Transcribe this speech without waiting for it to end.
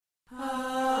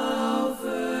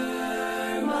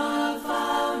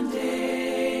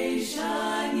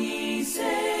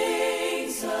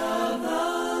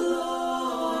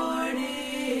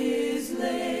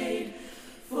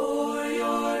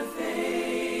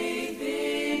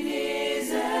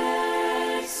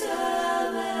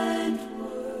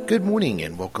Good morning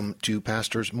and welcome to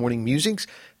Pastor's Morning Musings.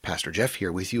 Pastor Jeff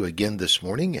here with you again this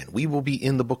morning, and we will be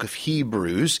in the book of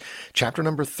Hebrews, chapter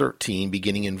number 13,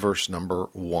 beginning in verse number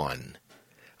 1.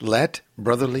 Let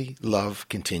brotherly love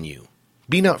continue.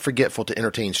 Be not forgetful to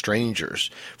entertain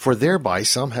strangers, for thereby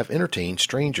some have entertained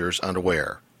strangers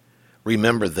unaware.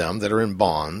 Remember them that are in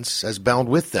bonds, as bound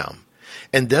with them,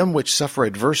 and them which suffer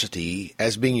adversity,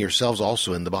 as being yourselves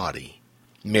also in the body.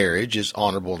 Marriage is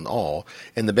honorable in all,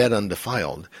 and the bed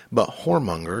undefiled, but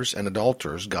whoremongers and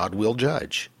adulterers God will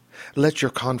judge. Let your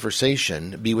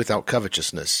conversation be without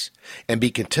covetousness, and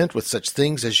be content with such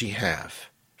things as ye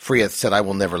have. For he hath said, I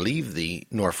will never leave thee,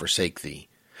 nor forsake thee.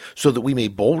 So that we may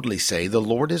boldly say, The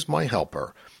Lord is my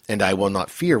helper, and I will not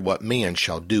fear what man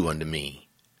shall do unto me.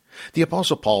 The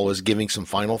Apostle Paul is giving some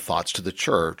final thoughts to the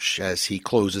church as he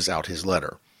closes out his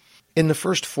letter. In the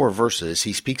first 4 verses,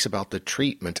 he speaks about the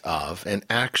treatment of and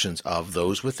actions of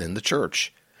those within the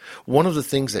church. One of the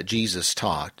things that Jesus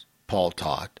taught, Paul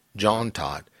taught, John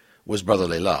taught, was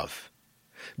brotherly love.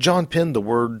 John penned the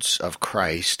words of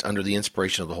Christ under the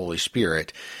inspiration of the Holy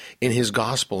Spirit in his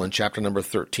gospel in chapter number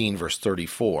 13, verse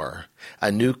 34. A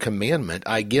new commandment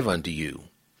I give unto you,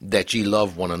 that ye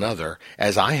love one another,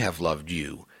 as I have loved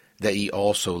you, that ye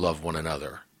also love one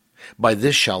another. By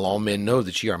this shall all men know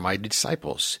that ye are my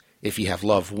disciples, if ye have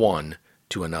love one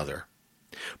to another.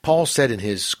 Paul said in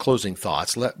his closing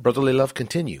thoughts, let brotherly love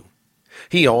continue.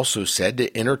 He also said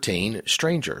to entertain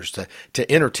strangers.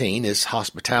 To entertain is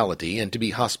hospitality, and to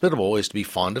be hospitable is to be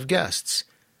fond of guests.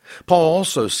 Paul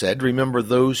also said, remember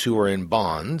those who are in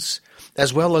bonds,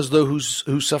 as well as those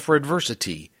who suffer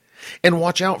adversity, and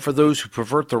watch out for those who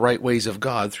pervert the right ways of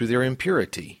God through their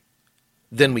impurity.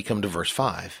 Then we come to verse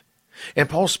 5, and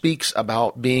Paul speaks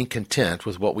about being content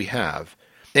with what we have,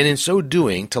 and in so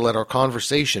doing to let our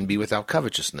conversation be without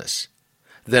covetousness.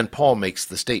 Then Paul makes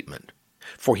the statement,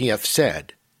 For he hath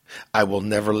said, I will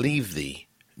never leave thee,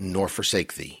 nor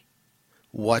forsake thee.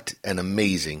 What an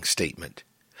amazing statement.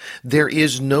 There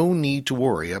is no need to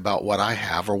worry about what I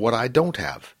have or what I don't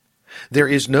have. There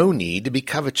is no need to be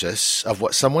covetous of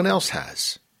what someone else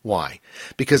has. Why?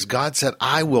 Because God said,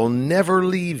 I will never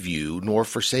leave you nor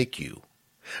forsake you.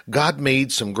 God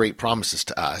made some great promises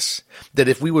to us that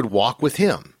if we would walk with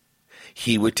him,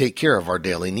 he would take care of our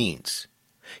daily needs.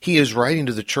 He is writing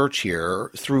to the church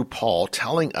here through Paul,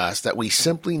 telling us that we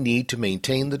simply need to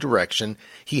maintain the direction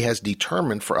he has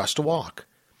determined for us to walk.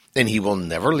 And he will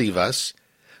never leave us,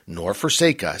 nor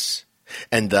forsake us,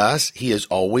 and thus he is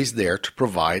always there to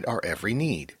provide our every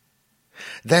need.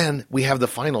 Then we have the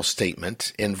final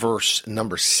statement in verse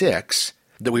number 6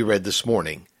 that we read this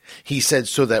morning. He said,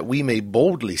 so that we may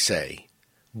boldly say,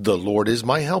 The Lord is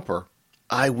my helper.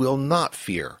 I will not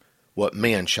fear what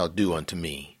man shall do unto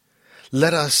me.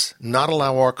 Let us not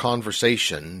allow our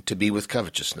conversation to be with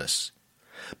covetousness,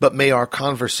 but may our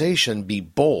conversation be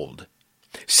bold,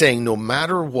 saying, no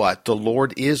matter what, the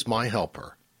Lord is my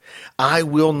helper. I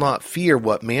will not fear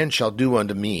what man shall do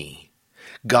unto me.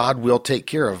 God will take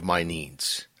care of my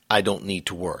needs. I don't need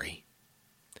to worry.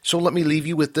 So let me leave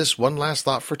you with this one last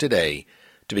thought for today.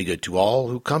 To be good to all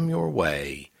who come your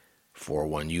way, for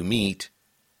one you meet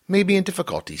may be in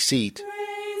difficulty seat.